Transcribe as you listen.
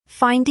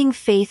Finding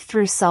faith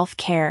through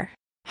self-care.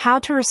 How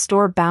to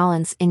restore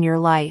balance in your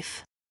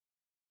life.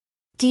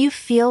 Do you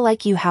feel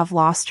like you have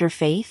lost your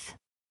faith?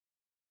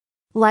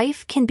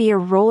 Life can be a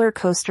roller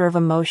coaster of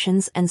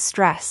emotions and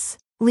stress,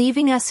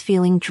 leaving us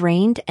feeling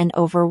drained and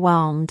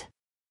overwhelmed.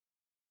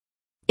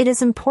 It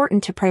is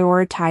important to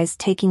prioritize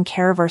taking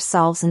care of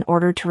ourselves in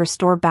order to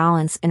restore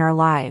balance in our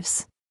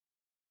lives.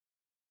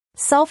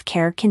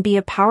 Self-care can be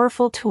a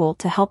powerful tool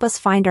to help us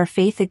find our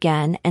faith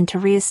again and to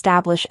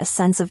re-establish a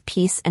sense of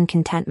peace and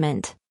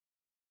contentment.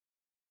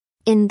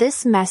 In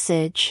this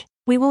message,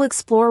 we will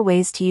explore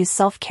ways to use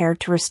self-care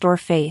to restore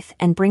faith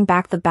and bring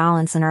back the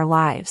balance in our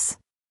lives.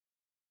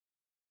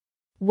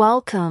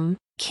 Welcome,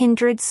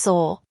 kindred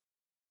soul.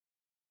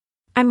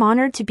 I'm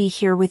honored to be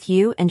here with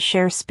you and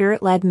share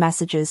spirit-led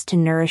messages to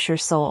nourish your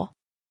soul.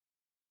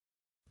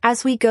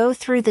 As we go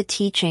through the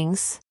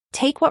teachings,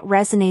 take what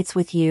resonates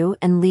with you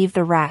and leave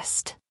the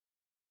rest.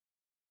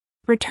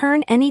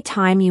 Return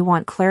anytime you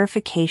want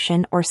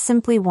clarification or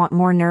simply want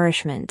more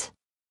nourishment.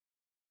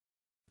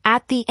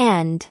 At the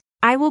end,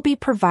 I will be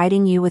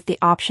providing you with the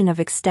option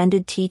of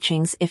extended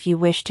teachings if you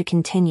wish to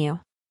continue.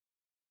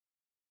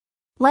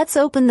 Let's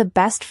open the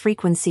best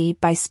frequency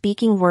by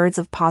speaking words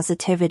of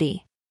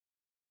positivity.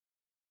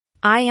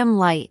 I am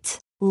light,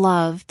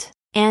 loved,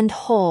 and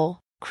whole,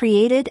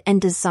 created and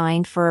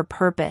designed for a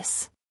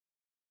purpose.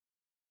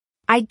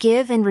 I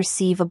give and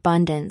receive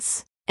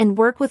abundance, and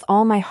work with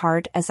all my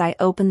heart as I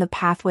open the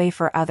pathway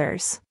for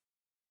others.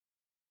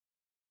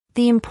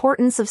 The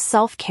importance of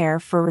self-care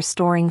for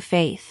restoring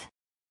faith.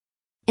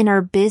 In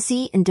our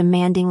busy and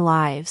demanding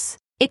lives,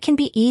 it can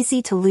be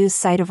easy to lose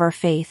sight of our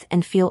faith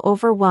and feel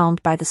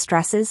overwhelmed by the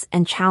stresses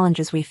and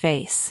challenges we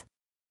face.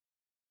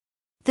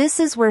 This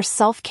is where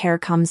self-care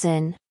comes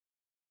in.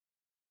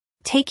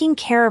 Taking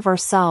care of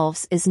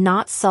ourselves is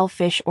not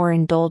selfish or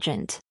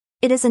indulgent.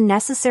 It is a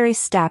necessary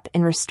step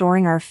in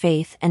restoring our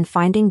faith and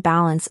finding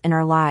balance in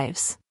our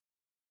lives.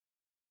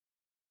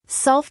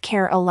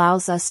 Self-care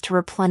allows us to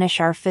replenish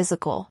our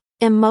physical,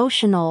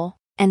 emotional,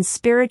 and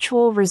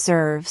spiritual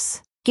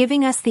reserves,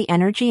 giving us the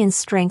energy and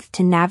strength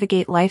to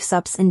navigate life's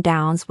ups and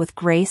downs with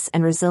grace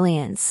and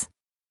resilience.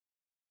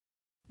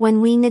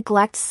 When we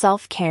neglect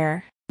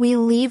self-care, we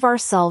leave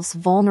ourselves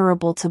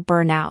vulnerable to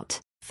burnout,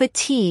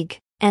 fatigue,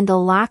 and a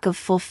lack of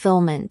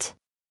fulfillment.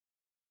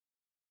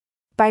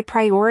 By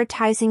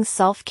prioritizing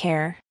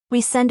self-care,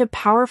 we send a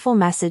powerful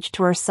message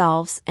to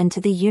ourselves and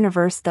to the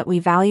universe that we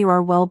value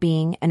our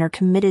well-being and are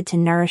committed to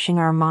nourishing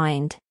our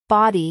mind,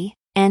 body,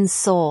 and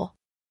soul.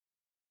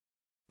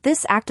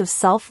 This act of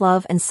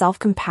self-love and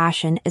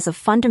self-compassion is a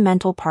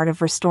fundamental part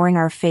of restoring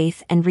our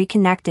faith and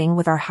reconnecting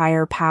with our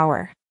higher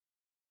power.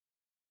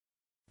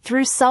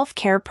 Through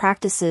self-care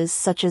practices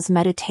such as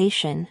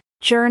meditation,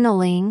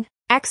 journaling,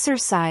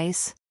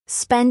 exercise,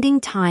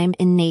 spending time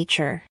in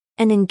nature,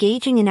 and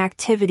engaging in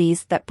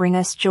activities that bring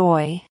us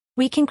joy,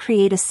 we can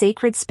create a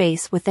sacred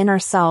space within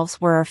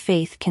ourselves where our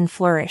faith can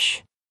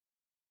flourish.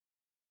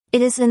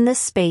 It is in this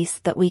space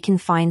that we can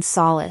find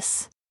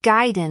solace,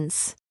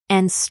 guidance,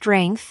 and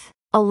strength,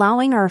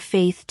 allowing our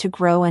faith to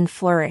grow and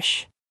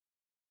flourish.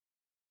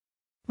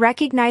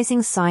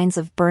 Recognizing signs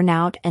of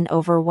burnout and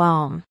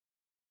overwhelm.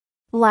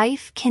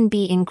 Life can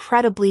be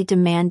incredibly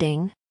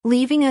demanding,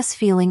 leaving us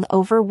feeling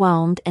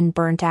overwhelmed and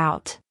burnt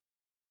out.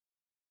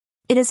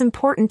 It is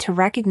important to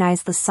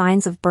recognize the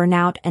signs of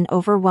burnout and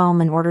overwhelm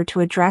in order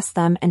to address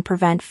them and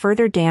prevent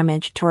further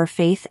damage to our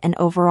faith and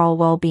overall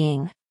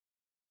well-being.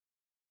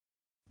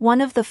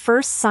 One of the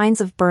first signs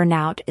of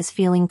burnout is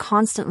feeling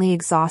constantly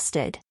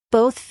exhausted,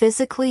 both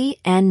physically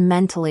and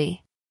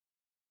mentally.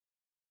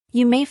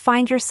 You may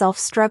find yourself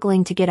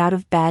struggling to get out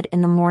of bed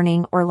in the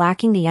morning or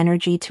lacking the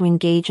energy to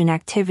engage in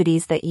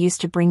activities that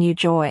used to bring you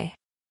joy.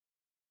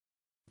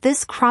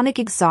 This chronic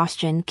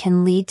exhaustion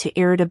can lead to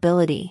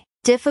irritability,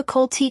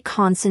 difficulty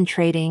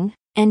concentrating,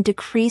 and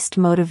decreased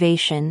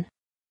motivation.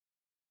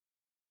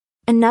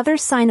 Another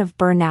sign of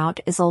burnout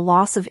is a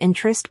loss of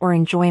interest or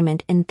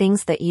enjoyment in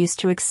things that used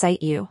to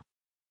excite you.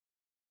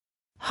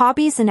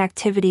 Hobbies and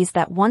activities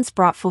that once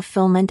brought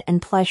fulfillment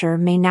and pleasure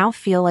may now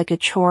feel like a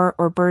chore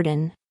or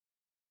burden.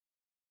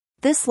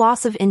 This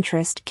loss of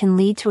interest can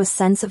lead to a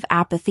sense of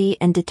apathy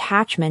and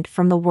detachment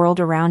from the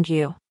world around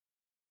you.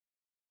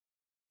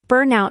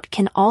 Burnout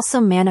can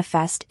also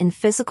manifest in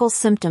physical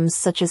symptoms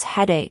such as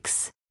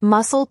headaches,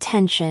 muscle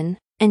tension,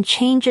 and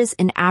changes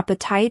in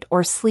appetite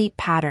or sleep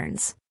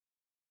patterns.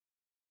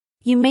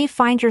 You may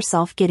find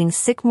yourself getting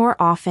sick more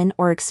often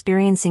or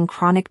experiencing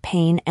chronic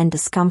pain and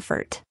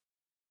discomfort.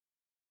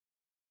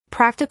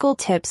 Practical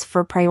tips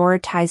for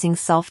prioritizing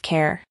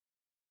self-care.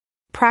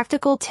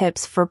 Practical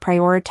tips for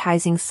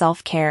prioritizing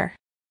self-care.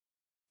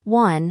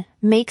 1.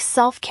 Make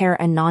self-care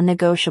a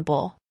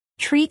non-negotiable.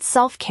 Treat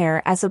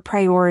self-care as a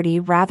priority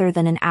rather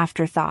than an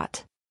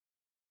afterthought.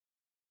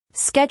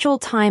 Schedule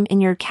time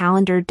in your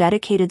calendar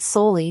dedicated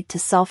solely to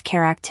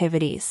self-care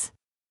activities.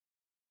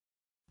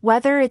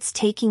 Whether it's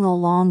taking a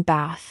long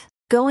bath,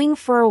 going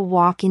for a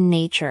walk in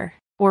nature,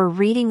 or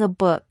reading a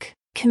book,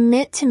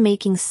 commit to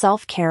making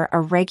self-care a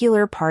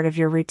regular part of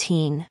your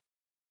routine.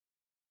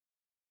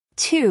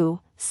 2.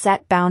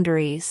 Set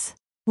boundaries.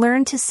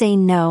 Learn to say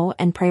no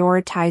and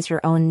prioritize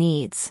your own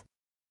needs.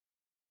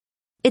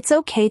 It's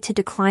okay to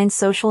decline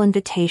social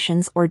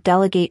invitations or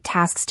delegate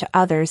tasks to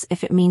others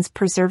if it means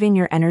preserving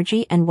your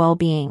energy and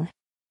well-being.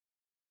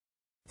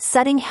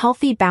 Setting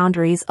healthy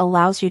boundaries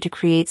allows you to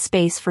create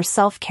space for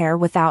self-care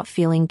without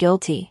feeling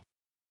guilty.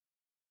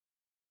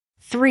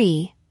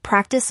 3.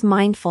 Practice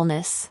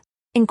mindfulness.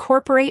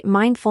 Incorporate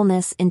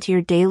mindfulness into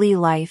your daily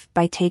life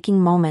by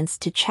taking moments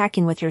to check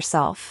in with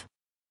yourself.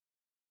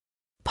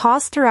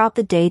 Pause throughout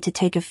the day to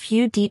take a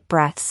few deep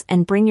breaths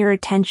and bring your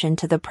attention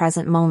to the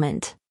present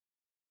moment.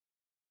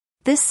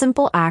 This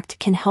simple act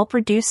can help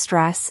reduce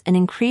stress and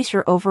increase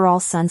your overall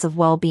sense of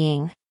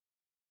well-being.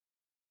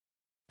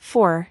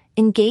 4.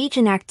 Engage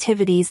in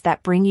activities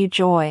that bring you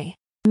joy.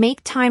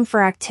 Make time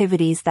for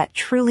activities that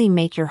truly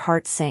make your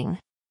heart sing.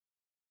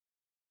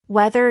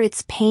 Whether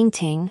it's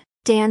painting,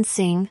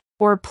 dancing,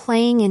 or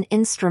playing an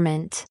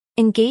instrument,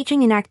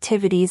 engaging in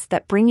activities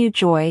that bring you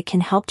joy can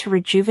help to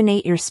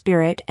rejuvenate your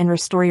spirit and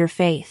restore your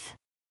faith.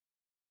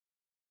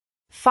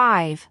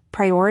 5.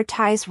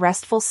 Prioritize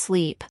restful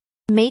sleep.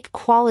 Make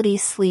quality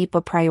sleep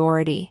a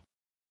priority.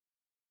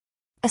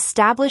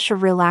 Establish a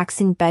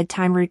relaxing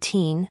bedtime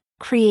routine,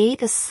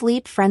 create a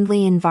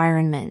sleep-friendly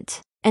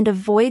environment, and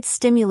avoid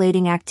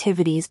stimulating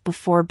activities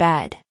before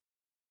bed.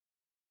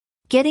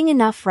 Getting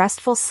enough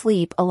restful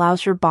sleep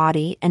allows your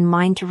body and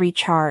mind to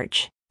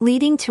recharge,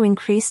 leading to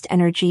increased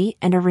energy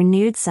and a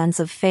renewed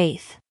sense of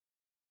faith.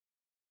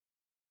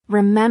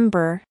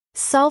 Remember,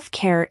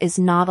 self-care is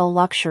not a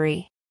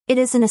luxury. It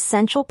is an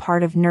essential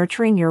part of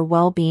nurturing your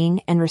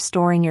well-being and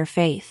restoring your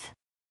faith.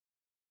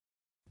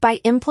 By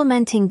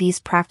implementing these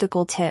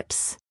practical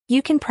tips,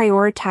 you can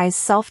prioritize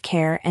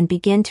self-care and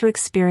begin to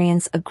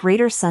experience a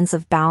greater sense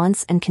of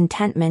balance and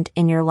contentment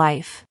in your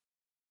life.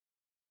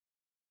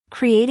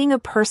 Creating a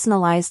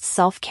personalized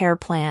self-care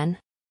plan.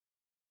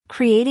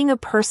 Creating a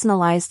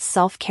personalized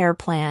self-care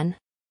plan.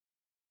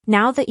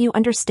 Now that you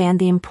understand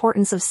the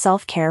importance of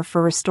self-care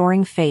for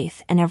restoring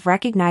faith and have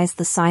recognized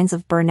the signs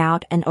of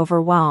burnout and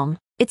overwhelm,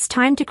 it's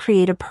time to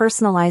create a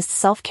personalized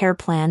self-care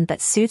plan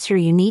that suits your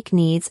unique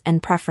needs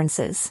and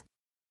preferences.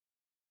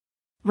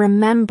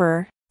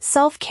 Remember,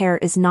 self-care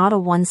is not a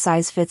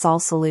one-size-fits-all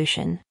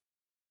solution.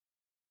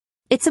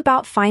 It's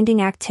about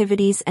finding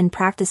activities and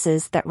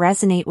practices that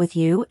resonate with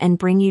you and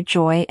bring you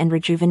joy and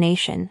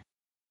rejuvenation.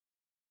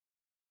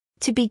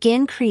 To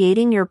begin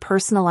creating your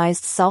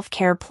personalized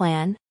self-care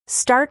plan,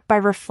 start by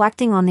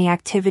reflecting on the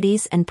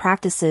activities and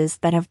practices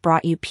that have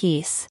brought you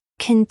peace,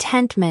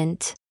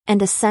 contentment,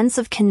 and a sense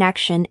of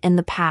connection in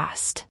the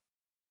past.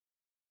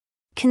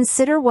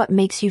 Consider what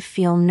makes you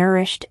feel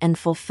nourished and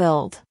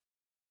fulfilled.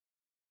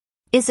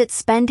 Is it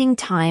spending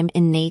time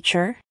in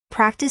nature,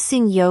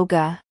 practicing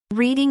yoga,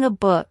 reading a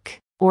book,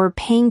 or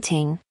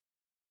painting?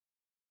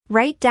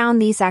 Write down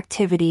these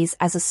activities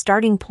as a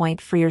starting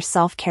point for your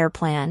self-care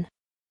plan.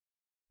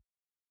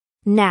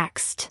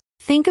 Next,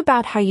 think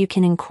about how you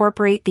can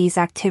incorporate these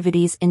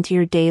activities into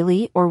your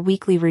daily or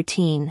weekly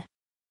routine.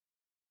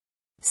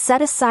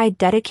 Set aside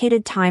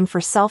dedicated time for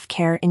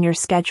self-care in your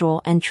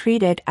schedule and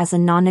treat it as a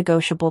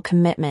non-negotiable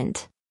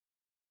commitment.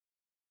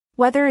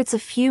 Whether it's a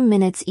few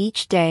minutes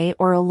each day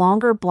or a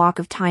longer block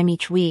of time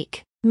each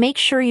week, make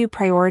sure you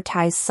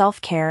prioritize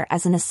self-care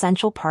as an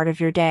essential part of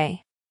your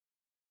day.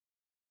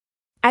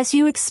 As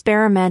you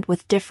experiment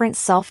with different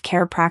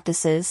self-care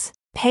practices,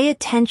 pay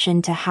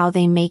attention to how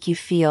they make you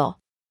feel.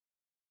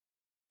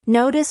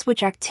 Notice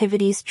which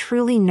activities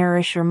truly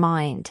nourish your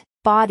mind,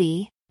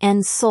 body,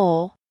 and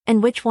soul,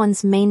 and which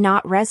ones may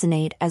not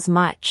resonate as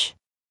much.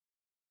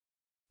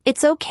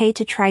 It's okay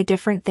to try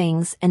different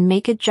things and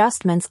make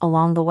adjustments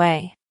along the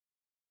way.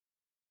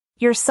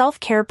 Your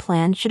self-care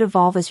plan should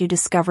evolve as you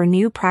discover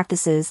new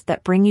practices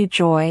that bring you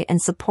joy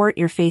and support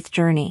your faith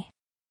journey.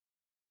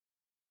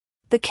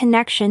 The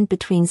connection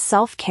between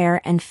self-care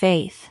and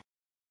faith.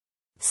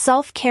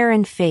 Self-care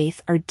and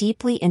faith are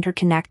deeply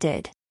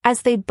interconnected,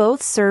 as they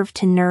both serve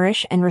to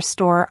nourish and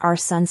restore our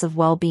sense of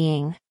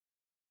well-being.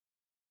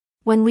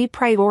 When we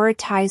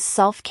prioritize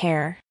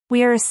self-care,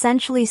 we are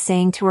essentially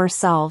saying to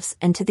ourselves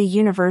and to the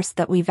universe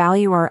that we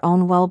value our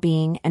own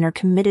well-being and are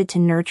committed to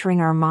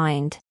nurturing our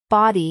mind,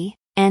 body,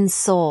 and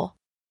soul.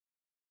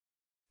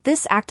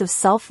 This act of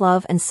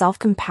self-love and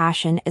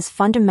self-compassion is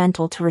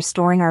fundamental to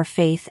restoring our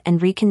faith and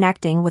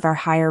reconnecting with our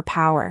higher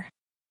power.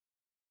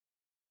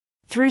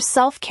 Through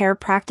self-care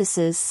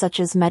practices such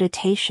as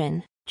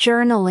meditation,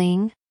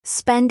 journaling,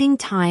 spending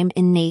time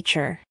in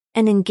nature,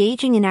 and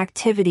engaging in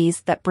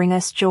activities that bring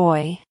us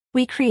joy,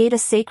 we create a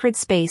sacred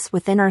space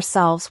within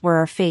ourselves where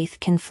our faith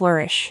can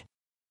flourish.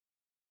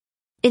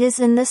 It is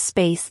in this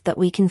space that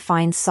we can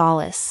find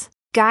solace,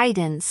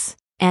 guidance,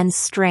 and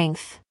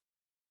strength.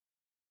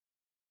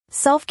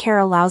 Self-care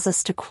allows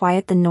us to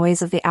quiet the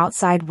noise of the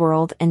outside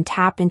world and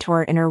tap into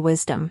our inner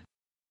wisdom.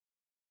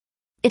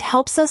 It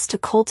helps us to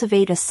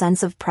cultivate a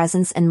sense of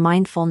presence and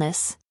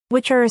mindfulness,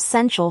 which are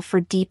essential for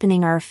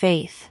deepening our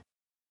faith.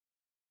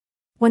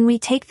 When we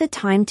take the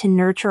time to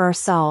nurture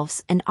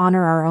ourselves and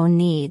honor our own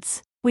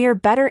needs, we are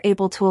better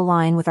able to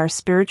align with our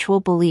spiritual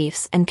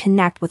beliefs and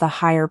connect with a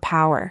higher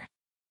power.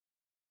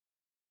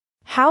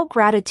 How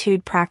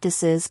gratitude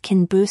practices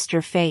can boost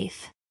your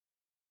faith.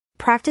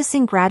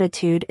 Practicing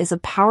gratitude is a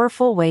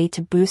powerful way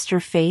to boost your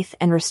faith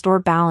and restore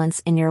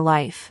balance in your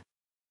life.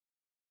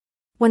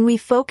 When we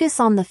focus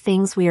on the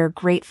things we are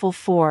grateful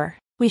for,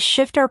 we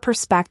shift our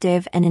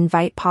perspective and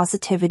invite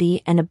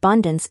positivity and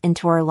abundance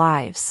into our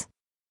lives.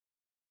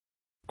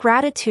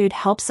 Gratitude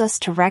helps us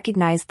to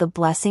recognize the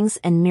blessings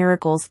and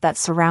miracles that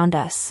surround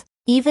us,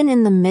 even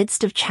in the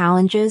midst of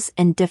challenges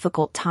and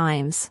difficult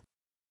times.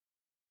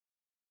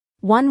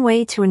 One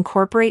way to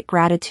incorporate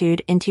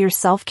gratitude into your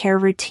self-care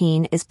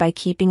routine is by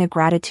keeping a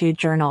gratitude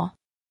journal.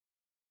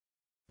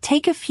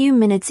 Take a few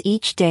minutes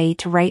each day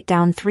to write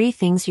down 3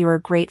 things you are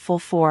grateful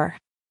for.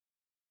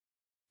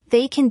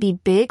 They can be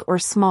big or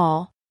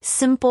small,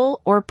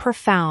 simple or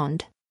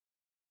profound.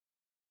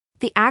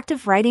 The act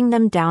of writing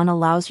them down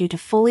allows you to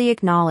fully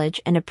acknowledge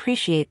and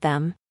appreciate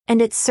them,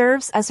 and it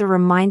serves as a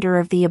reminder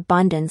of the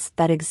abundance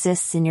that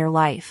exists in your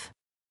life.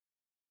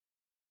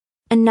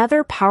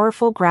 Another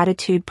powerful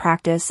gratitude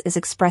practice is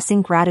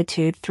expressing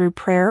gratitude through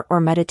prayer or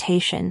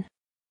meditation.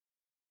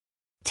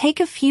 Take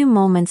a few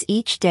moments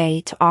each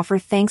day to offer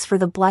thanks for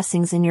the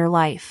blessings in your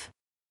life.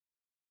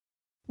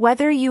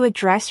 Whether you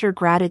address your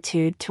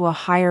gratitude to a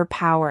higher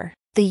power,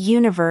 the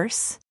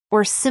universe,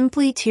 or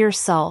simply to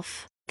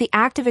yourself, the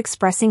act of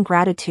expressing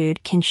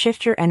gratitude can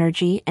shift your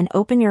energy and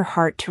open your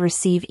heart to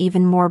receive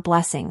even more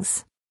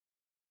blessings.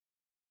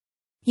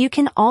 You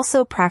can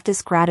also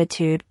practice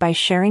gratitude by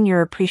sharing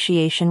your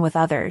appreciation with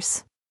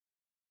others.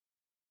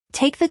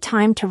 Take the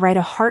time to write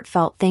a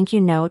heartfelt thank you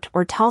note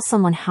or tell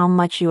someone how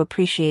much you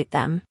appreciate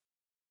them.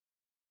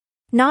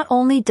 Not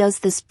only does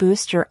this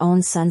boost your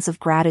own sense of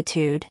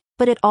gratitude,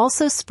 but it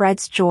also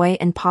spreads joy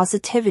and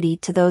positivity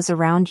to those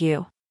around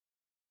you.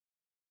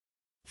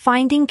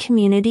 Finding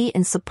community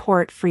and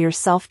support for your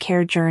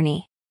self-care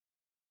journey.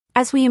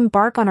 As we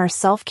embark on our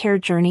self-care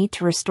journey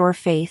to restore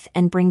faith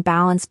and bring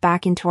balance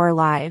back into our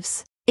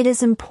lives, it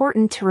is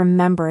important to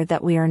remember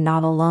that we are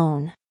not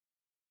alone.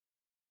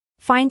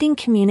 Finding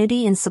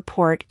community and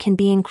support can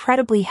be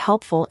incredibly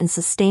helpful in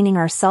sustaining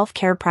our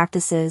self-care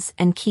practices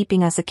and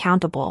keeping us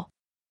accountable.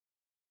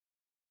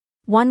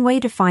 One way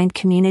to find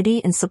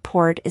community and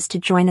support is to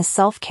join a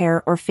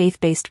self-care or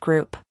faith-based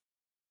group.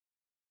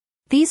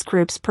 These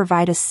groups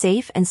provide a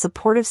safe and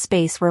supportive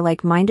space where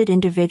like-minded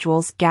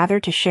individuals gather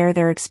to share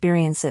their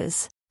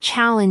experiences,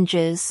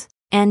 challenges,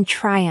 and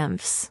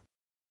triumphs.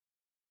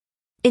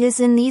 It is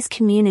in these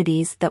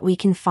communities that we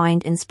can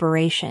find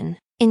inspiration,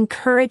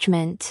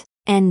 encouragement,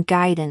 and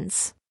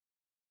guidance.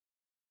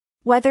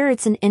 Whether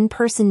it's an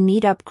in-person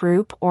meetup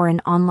group or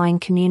an online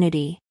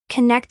community,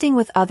 connecting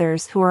with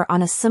others who are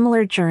on a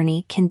similar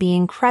journey can be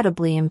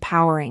incredibly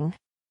empowering.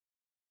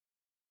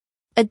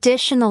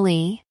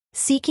 Additionally,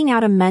 seeking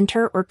out a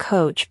mentor or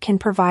coach can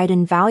provide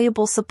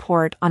invaluable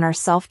support on our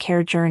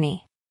self-care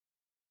journey.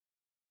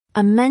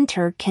 A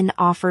mentor can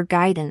offer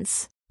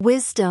guidance,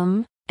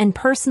 wisdom, and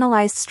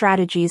personalized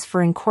strategies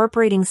for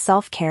incorporating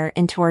self-care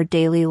into our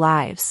daily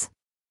lives.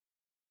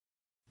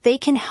 They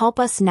can help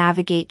us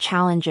navigate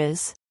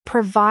challenges,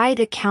 provide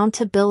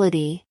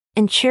accountability,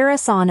 and cheer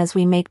us on as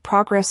we make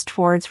progress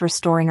towards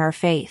restoring our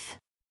faith.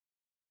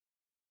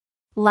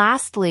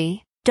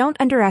 Lastly, don't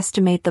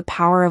underestimate the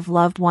power of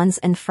loved ones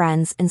and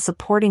friends in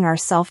supporting our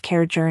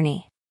self-care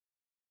journey.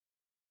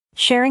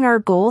 Sharing our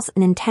goals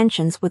and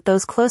intentions with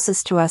those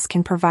closest to us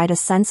can provide a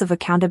sense of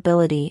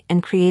accountability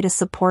and create a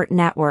support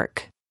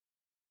network.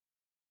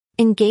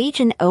 Engage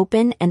in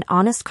open and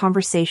honest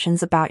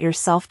conversations about your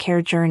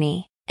self-care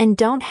journey, and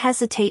don't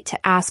hesitate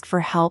to ask for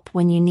help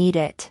when you need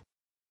it.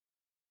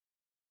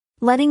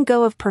 Letting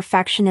go of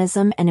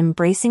perfectionism and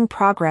embracing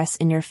progress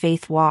in your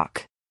faith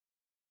walk.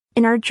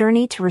 In our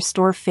journey to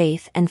restore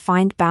faith and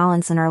find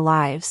balance in our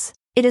lives,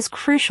 it is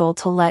crucial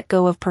to let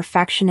go of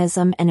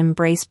perfectionism and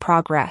embrace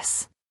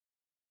progress.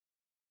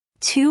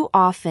 Too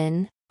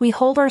often, we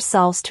hold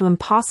ourselves to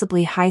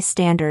impossibly high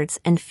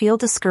standards and feel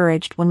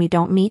discouraged when we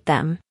don't meet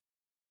them.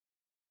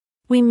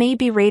 We may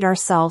berate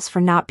ourselves for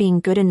not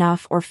being good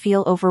enough or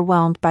feel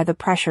overwhelmed by the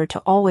pressure to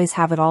always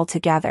have it all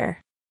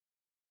together.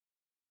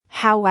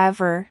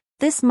 However,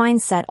 this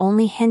mindset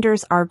only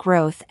hinders our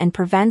growth and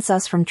prevents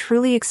us from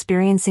truly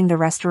experiencing the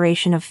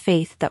restoration of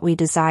faith that we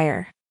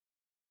desire.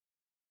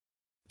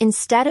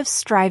 Instead of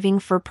striving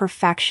for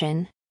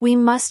perfection, we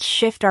must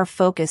shift our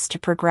focus to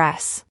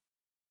progress.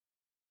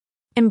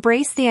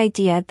 Embrace the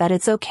idea that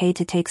it's okay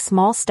to take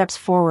small steps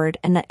forward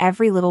and that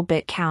every little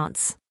bit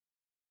counts.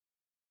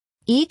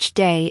 Each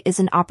day is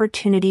an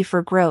opportunity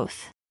for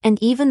growth,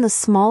 and even the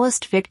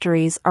smallest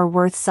victories are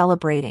worth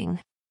celebrating.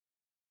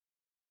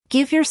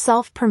 Give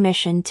yourself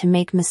permission to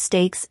make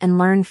mistakes and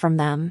learn from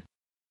them.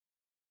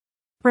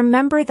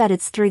 Remember that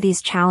it's through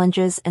these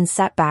challenges and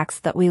setbacks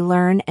that we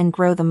learn and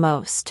grow the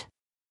most.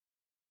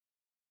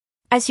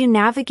 As you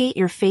navigate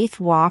your faith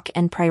walk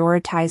and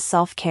prioritize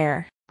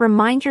self-care,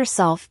 remind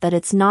yourself that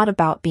it's not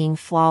about being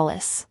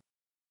flawless.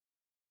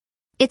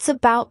 It's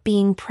about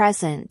being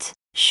present,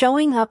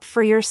 showing up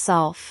for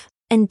yourself,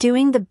 and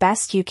doing the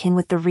best you can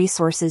with the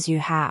resources you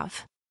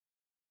have.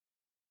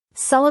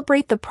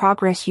 Celebrate the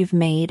progress you've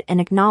made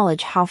and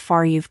acknowledge how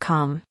far you've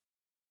come.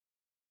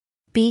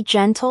 Be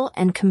gentle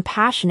and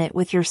compassionate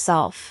with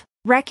yourself,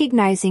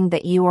 recognizing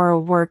that you are a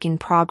work in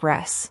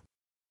progress.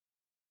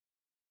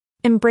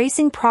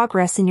 Embracing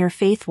progress in your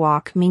faith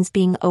walk means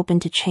being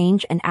open to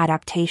change and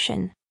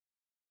adaptation.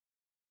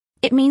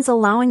 It means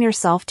allowing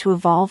yourself to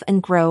evolve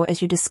and grow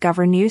as you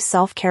discover new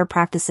self-care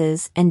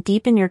practices and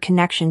deepen your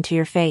connection to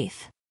your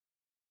faith.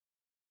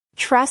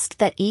 Trust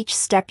that each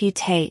step you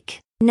take,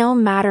 no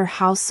matter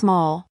how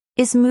small,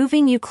 is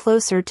moving you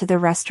closer to the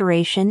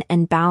restoration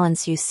and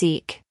balance you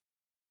seek.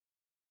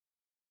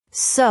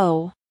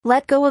 So,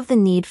 let go of the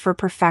need for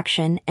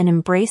perfection and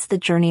embrace the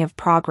journey of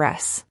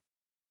progress.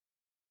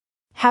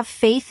 Have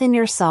faith in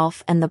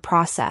yourself and the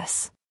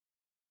process.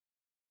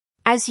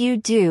 As you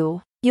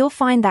do, you'll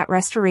find that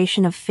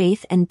restoration of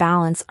faith and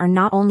balance are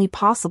not only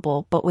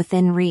possible but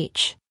within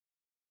reach.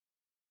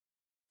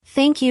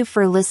 Thank you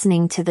for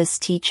listening to this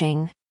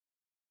teaching.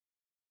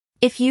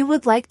 If you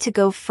would like to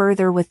go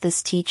further with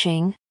this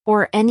teaching,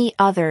 or any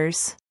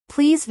others,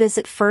 please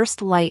visit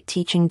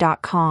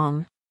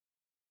firstlightteaching.com.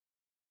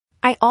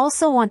 I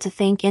also want to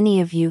thank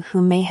any of you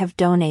who may have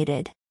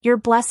donated. Your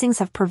blessings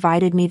have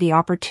provided me the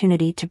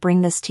opportunity to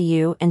bring this to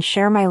you and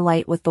share my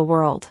light with the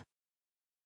world.